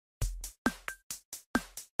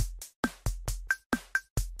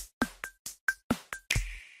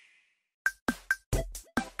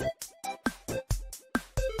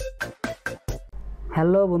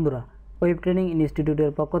Hello বন্ধুরা, web training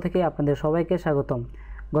ইনস্টিটিউটের পক্ষ থেকে আপনাদের সবাইকে স্বাগতম।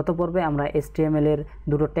 গত পর্বে আমরা HTML এর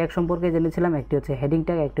দুটো ট্যাগ সম্পর্কে জেনেছিলাম, একটি হচ্ছে হেডিং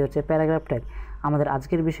ট্যাগ, একটি হচ্ছে প্যারাগ্রাফ ট্যাগ। আমাদের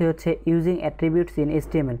আজকের বিষয় হচ্ছে ইউজিং অ্যাট্রিবিউটস ইন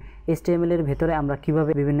HTML এর ভেতরে আমরা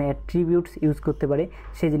কিভাবে বিভিন্ন অ্যাট্রিবিউটস ইউজ করতে পারি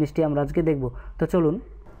সেই জিনিসটি আমরা আজকে দেখব। তো চলুন।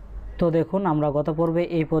 তো দেখুন, আমরা গত পর্বে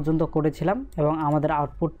এই পর্যন্ত করেছিলাম এবং আমাদের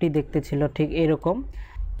আউটপুটটি দেখতে ছিল ঠিক এরকম।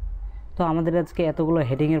 তো আমাদের আজকে এতগুলো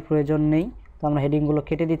হেডিংয়ের প্রয়োজন নেই, তো আমরা হেডিংগুলো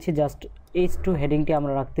কেটে দিচ্ছি। জাস্ট H2 হেডিংটি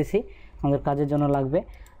আমরা রাখতেছি, আমাদের কাজের জন্য লাগবে।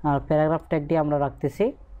 আর প্যারাগ্রাফ ট্যাগটি আমরা রাখতেছি।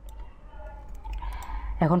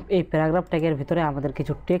 এখন এই প্যারাগ্রাফ ট্যাগের ভিতরে আমাদের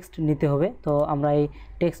কিছু টেক্সট নিতে হবে। তো আমরা এই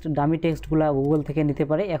ডামি টেক্সটগুলো গুগল থেকে নিতে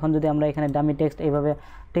পারি। এখন যদি আমরা এখানে ডামি টেক্সট এইভাবে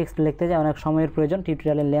টেক্সট লিখতে যাই, অনেক সময়ের প্রয়োজন,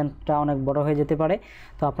 টিউটোরিয়ালের লেন্থটা অনেক বড় হয়ে যেতে পারে।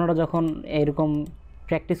 তো আপনারা যখন এরকম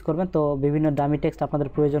প্র্যাকটিস করবেন তো বিভিন্ন ডামি টেক্সট আপনাদের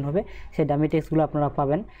প্রয়োজন হবে। সেই ডামি টেক্সটগুলো আপনারা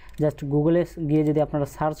পাবেন জাস্ট গুগলে গিয়ে যদি আপনারা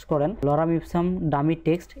সার্চ করেন লরাম ইপসাম ডামি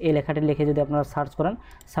টেক্সট, এই লেখাটি লিখে যদি আপনারা সার্চ করেন,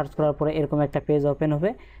 সার্চ করার পরে এরকম একটা পেজ ওপেন হবে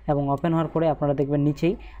এবং ওপেন হওয়ার পরে আপনারা দেখবেন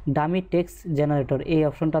নিচেই ডামি টেক্সট জেনারেটর, এই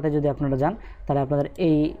অপশনটাতে যদি আপনারা যান তাহলে আপনাদের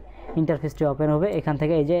এই ইন্টারফেসটি ওপেন হবে। এখান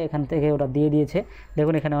থেকে এই যে এখান থেকে ওটা দিয়ে দিয়েছে,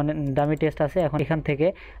 দেখুন এখানে অনেক ডামি টেক্সট আছে। এখন এখান থেকে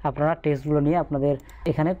আপনারা টেক্সটগুলো নিয়ে আপনাদের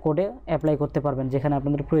এখানে কোডে অ্যাপ্লাই করতে পারবেন যেখানে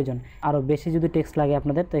আপনাদের প্রয়োজন। আরও বেশি যদি টেক্সট লাগে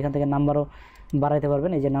আপনাদের তো এখান থেকে নাম্বারও বাড়াইতে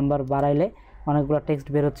পারবেন। এই যে নাম্বার বাড়াইলে অনেকগুলো টেক্সট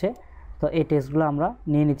বের হচ্ছে। তো এই টেক্সটগুলো আমরা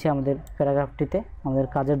নিয়ে নিচ্ছি আমাদের প্যারাগ্রাফটিতে আমাদের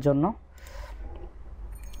কাজের জন্য।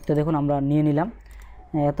 তো দেখুন আমরা নিয়ে নিলাম।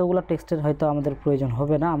 এতগুলো টেক্সটের হয়তো আমাদের প্রয়োজন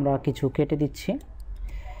হবে না, আমরা কিছু কেটে দিচ্ছি।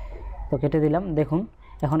 তো কেটে দিলাম। দেখুন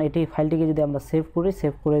এখন এটি ফাইলটিকে যদি আমরা সেভ করি,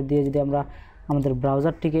 সেভ করে দিয়ে যদি আমরা আমাদের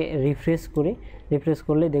ব্রাউজারটিকে রিফ্রেশ করি, রিফ্রেশ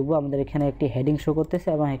করলে দেখব আমাদের এখানে একটি হেডিং শো করতেছে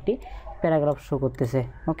এবং একটি প্যারাগ্রাফ শো করতেছে।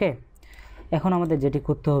 ওকে, এখন আমাদের যেটি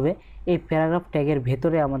করতে হবে, এই প্যারাগ্রাফ ট্যাগের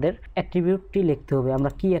ভেতরে আমাদের অ্যাট্রিবিউটটি লিখতে হবে।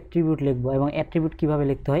 আমরা কি অ্যাট্রিবিউট লিখব এবং অ্যাট্রিবিউট কিভাবে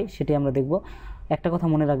লিখতে হয় সেটি আমরা দেখব। একটা কথা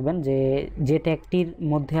মনে রাখবেন যে ট্যাগটির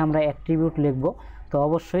মধ্যে আমরা অ্যাট্রিবিউট লিখব তো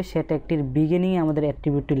অবশ্যই সে ট্যাগটির বিগিনিংয়ে আমাদের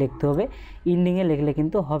অ্যাট্রিবিউটটি লিখতে হবে, ইন্ডিংয়ে লিখলে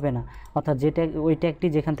কিন্তু হবে না। অর্থাৎ ওই ট্যাগটি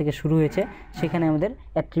যেখান থেকে শুরু হয়েছে সেখানে আমাদের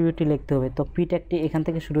অ্যাট্রিবিউটটি লিখতে হবে। তো পি ট্যাগটি এখান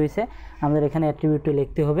থেকে শুরু হয়েছে, আমাদের এখানে অ্যাট্রিবিউটটি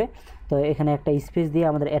লিখতে হবে। তো এখানে একটা স্পেস দিয়ে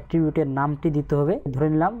আমাদের অ্যাট্রিবিউটের নামটি দিতে হবে। ধরে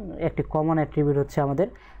নিলাম একটি কমন অ্যাট্রিবিউট হচ্ছে আমাদের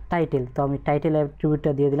টাইটেল, তো আমি টাইটেল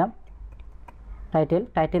অ্যাট্রিবিউটটা দিয়ে দিলাম।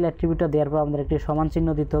 টাইটেল অ্যাট্রিবিউটটা দেওয়ার পর আমাদের একটি সমান চিহ্ন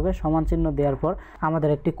দিতে হবে। সমান চিহ্ন দেওয়ার পর আমাদের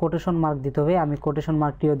একটি কোটেশন মার্ক দিতে হবে, আমি কোটেশন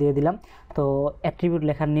মার্কটিও দিয়ে দিলাম। তো অ্যাট্রিবিউট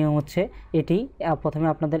লেখার নিয়ম হচ্ছে এটি, প্রথমে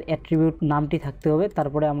আপনাদের অ্যাট্রিবিউট নামটি থাকতে হবে,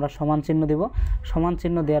 তারপরে আমরা সমান চিহ্ন দেব। সমান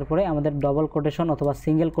চিহ্ন দেওয়ার পরে আমাদের ডবল কোটেশন অথবা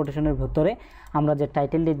সিঙ্গেল কোটেশনের ভেতরে আমরা যে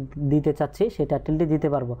টাইটেলটি দিতে চাচ্ছি সেই টাইটেলটি দিতে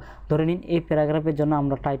পারবো। ধরে নিন এই প্যারাগ্রাফের জন্য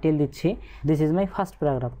আমরা টাইটেল দিচ্ছি this is my first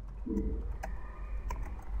paragraph.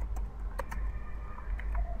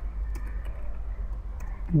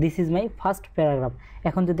 This is my first paragraph.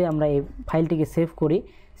 এখন যদি আমরা এই ফাইলটিকে সেভ করি,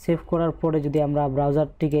 সেভ করার পরে যদি আমরা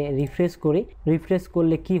ব্রাউজারটিকে রিফ্রেশ করি, রিফ্রেশ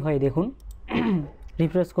করলে কি হয় দেখুন।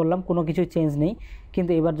 রিফ্রেশ করলাম, কোনো কিছুই চেঞ্জ নেই,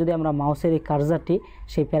 কিন্তু এবার যদি আমরা মাউসের এই কার্সারটি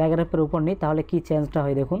সেই প্যারাগ্রাফের উপর নিই তাহলে কি চেঞ্জটা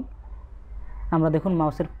হয় দেখুন। আমরা দেখুন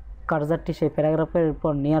মাউসের কার্সারটি সেই প্যারাগ্রাফের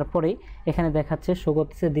উপর নেওয়ার পরেই এখানে দেখাচ্ছে, শো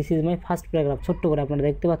করতেছে this is my first paragraph, ছোট্ট করে আপনারা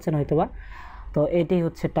দেখতে পাচ্ছেন হয়তোবা। তো এটি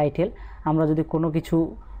হচ্ছে টাইটেল। আমরা যদি কোনো কিছু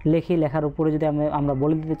লেখার উপরে যদি আমরা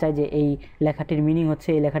বলে দিতে চাই যে এই লেখাটির মিনিং হচ্ছে,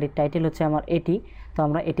 এই লেখাটির টাইটেল হচ্ছে আমার এটি, তো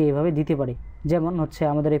আমরা এটি এভাবে দিতে পারি। যেমন হচ্ছে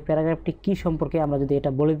আমাদের এই প্যারাগ্রাফটি কী সম্পর্কে আমরা যদি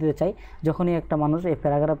এটা বলে দিতে চাই, যখনই একটা মানুষ এই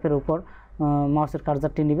প্যারাগ্রাফের উপর মাউসের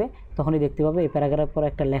কার্সারটি নেবে তখনই দেখতে পাবে এই প্যারাগ্রাফের পর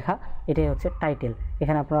একটা লেখা, এটাই হচ্ছে টাইটেল।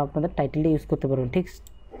 এখানে আপনারা আপনাদের টাইটেলটি ইউজ করতে পারবেন। ঠিক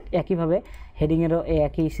একইভাবে হেডিংয়েরও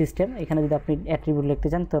একই সিস্টেম। এখানে যদি আপনি অ্যাট্রিবিউট লিখতে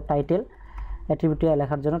চান তো টাইটেল অ্যাট্রিবিউটটি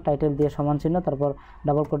লেখার জন্য টাইটেল দিয়ে সমান চিহ্ন, তারপর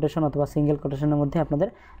ডাবল কোটেশন অথবা সিঙ্গেল কোটেশনের মধ্যে আপনাদের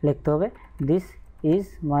লিখতে হবে this is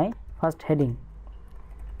my first heading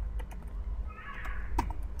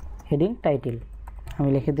title, আমি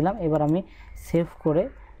লিখে দিলাম। এবার আমি সেভ করে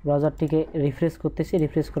ব্রাউজারটিকে রিফ্রেশ করতেছি।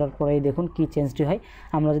 রিফ্রেশ করার পরেই দেখুন কি চেঞ্জটি হয়।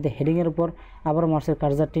 আমরা যদি হেডিংয়ের উপর আবার মাউসের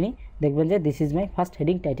কার্সারটি নিই দেখবেন যে this is my first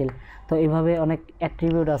heading title. তো এইভাবে অনেক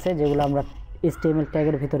অ্যাট্রিবিউট আছে যেগুলো আমরা HTML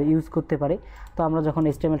ট্যাগের ভিতরে ইউজ করতে পারি। তো আমরা যখন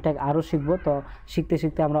HTML ট্যাগ আরও শিখব, তো শিখতে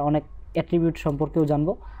শিখতে আমরা অনেক অ্যাট্রিবিউট সম্পর্কেও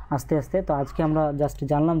জানবো আস্তে আস্তে। তো আজকে আমরা জাস্ট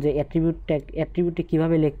জানলাম যে অ্যাট্রিবিউটটি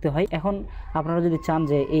কীভাবে লিখতে হয়। এখন আপনারা যদি চান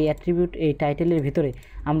যে এই অ্যাট্রিবিউট এই টাইটেলের ভিতরে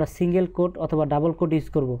আমরা সিঙ্গেল কোট অথবা ডাবল কোট ইউজ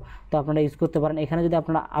করব, তো আপনারা ইউজ করতে পারেন। এখানে যদি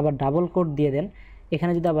আপনারা আবার ডাবল কোট দিয়ে দেন,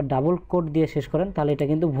 এখানে যদি আবার ডাবল কোট দিয়ে শেষ করেন তাহলে এটা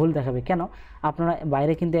কিন্তু ভুল দেখাবে। কেন? আপনারা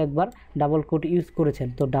বাইরে কিন্তু একবার ডাবল কোট ইউজ করেছেন,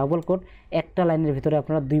 তো ডাবল কোট একটা লাইনের ভিতরে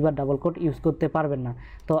আপনারা দুইবার ডাবল কোট ইউজ করতে পারবেন না।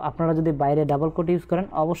 তো আপনারা যদি বাইরে ডাবল কোট ইউজ করেন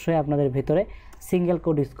অবশ্যই আপনাদের ভিতরে সিঙ্গেল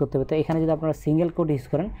কোট ইউজ করতে হবে। তো এখানে যদি আপনারা সিঙ্গেল কোট ইউজ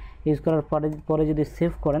করেন, ইউজ করার পরে যদি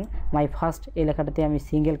সেভ করেন, মাই ফার্স্ট এই লেখাটাতে আমি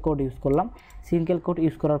সিঙ্গেল কোট ইউজ করলাম। সিঙ্গেল কোট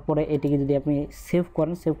ইউজ করার পরে এটিকে যদি আপনি সেভ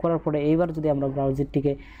করেন, সেভ করার পরে এইবার যদি আমরা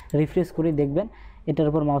ব্রাউজারটিকে রিফ্রেশ করি, দেখবেন এটার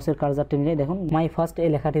উপর মাউসের কার্সারটি নিলে দেখুন মাই ফার্স্ট এই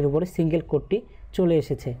লেখাটির উপরে সিঙ্গেল কোডটি চলে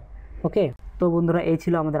এসেছে। ওকে, তো বন্ধুরা এই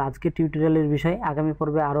ছিল আমাদের আজকের টিউটোরিয়ালের বিষয়। আগামী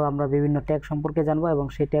পর্বে আরও আমরা বিভিন্ন ট্যাগ সম্পর্কে জানবো এবং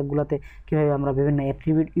সেই ট্যাগগুলোতে কীভাবে আমরা বিভিন্ন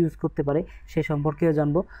অ্যাট্রিবিউট ইউজ করতে পারি সেই সম্পর্কেও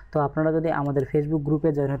জানবো। তো আপনারা যদি আমাদের ফেসবুক গ্রুপে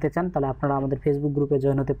জয়েন হতে চান তাহলে আপনারা আমাদের ফেসবুক গ্রুপে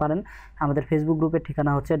জয়েন হতে পারেন। আমাদের ফেসবুক গ্রুপের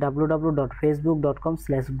ঠিকানা হচ্ছে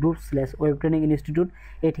www.facebook.com/group/webtraininginstitute।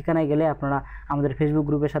 এই ঠিকানায় গেলে আপনারা আমাদের ফেসবুক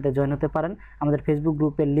গ্রুপের সাথে জয়েন হতে পারেন। আমাদের ফেসবুক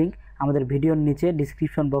গ্রুপের লিঙ্ক আমাদের ভিডিওর নিচে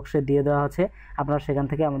ডিসক্রিপশন বক্সে দিয়ে দেওয়া আছে, আপনারা সেখান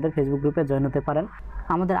থেকে আমাদের ফেসবুক গ্রুপে জয়েন হতে পারেন।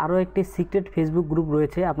 আমাদের আরও একটি সিক্রেট ফেসবুক গ্রুপ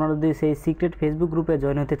রয়েছে, আপনারা যদি সেই সিক্রেট ফেসবুক গ্রুপে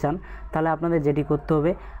জয়েন হতে চান তাহলে আপনাদের যেটি করতে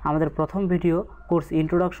হবে, আমাদের প্রথম ভিডিও কোর্স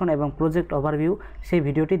ইন্ট্রোডাকশন এবং প্রজেক্ট ওভারভিউ সেই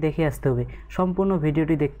ভিডিওটি দেখে আসতে হবে। সম্পূর্ণ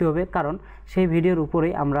ভিডিওটি দেখতে হবে, কারণ সেই ভিডিওর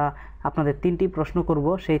উপরেই আমরা আপনাদের 3টি প্রশ্ন করব।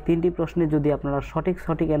 সেই 3টি প্রশ্নে যদি আপনারা সঠিক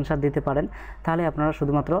অ্যান্সার দিতে পারেন তাহলে আপনারা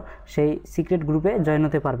শুধুমাত্র সেই সিক্রেট গ্রুপে জয়েন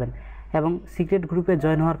হতে পারবেন। এবং সিক্রেট গ্রুপে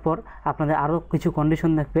জয়েন হওয়ার পর আপনাদের আরও কিছু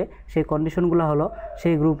কন্ডিশন থাকবে। সেই কন্ডিশনগুলো হলো,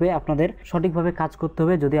 সেই গ্রুপে আপনাদের সঠিকভাবে কাজ করতে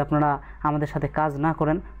হবে। যদি আপনারা আমাদের সাথে কাজ না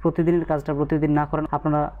করেন, প্রতিদিনের কাজটা প্রতিদিন না করেন,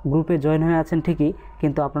 আপনারা গ্রুপে জয়েন হয়ে আছেন ঠিকই,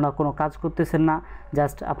 কিন্তু আপনারা কোনো কাজ করতেছেন না,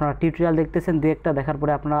 জাস্ট আপনারা টিউটোরিয়াল দেখতেছেন, দু একটা দেখার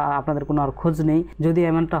পরে আপনাদের কোনো আর খোঁজ নেই, যদি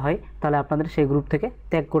এমনটা হয় তাহলে আপনাদের সেই গ্রুপ থেকে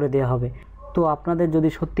ত্যাগ করে দেওয়া হবে। তো আপনাদের যদি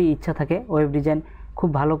সত্যি ইচ্ছা থাকে ওয়েব ডিজাইন খুব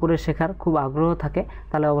ভালো করে শেখার খুব আগ্রহ থাকে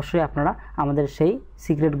তাহলে অবশ্যই আপনারা আমাদের সেই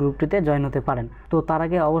সিক্রেট গ্রুপটিতে জয়েন হতে পারেন। তো তার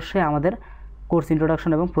আগে অবশ্যই আমাদের কোর্স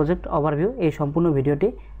ইন্ট্রোডাকশন এবং প্রজেক্ট ওভারভিউ এই সম্পূর্ণ ভিডিওটি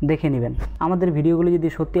দেখে নেবেন। আমাদের ভিডিওগুলি যদি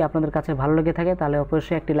সত্যি আপনাদের কাছে ভালো লেগে থাকে তাহলে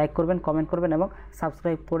অবশ্যই একটি লাইক করবেন, কমেন্ট করবেন এবং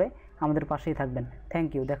সাবস্ক্রাইব করে আমাদের পাশেই থাকবেন। থ্যাংক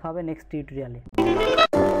ইউ, দেখা হবে নেক্সট টিউটোরিয়ালে।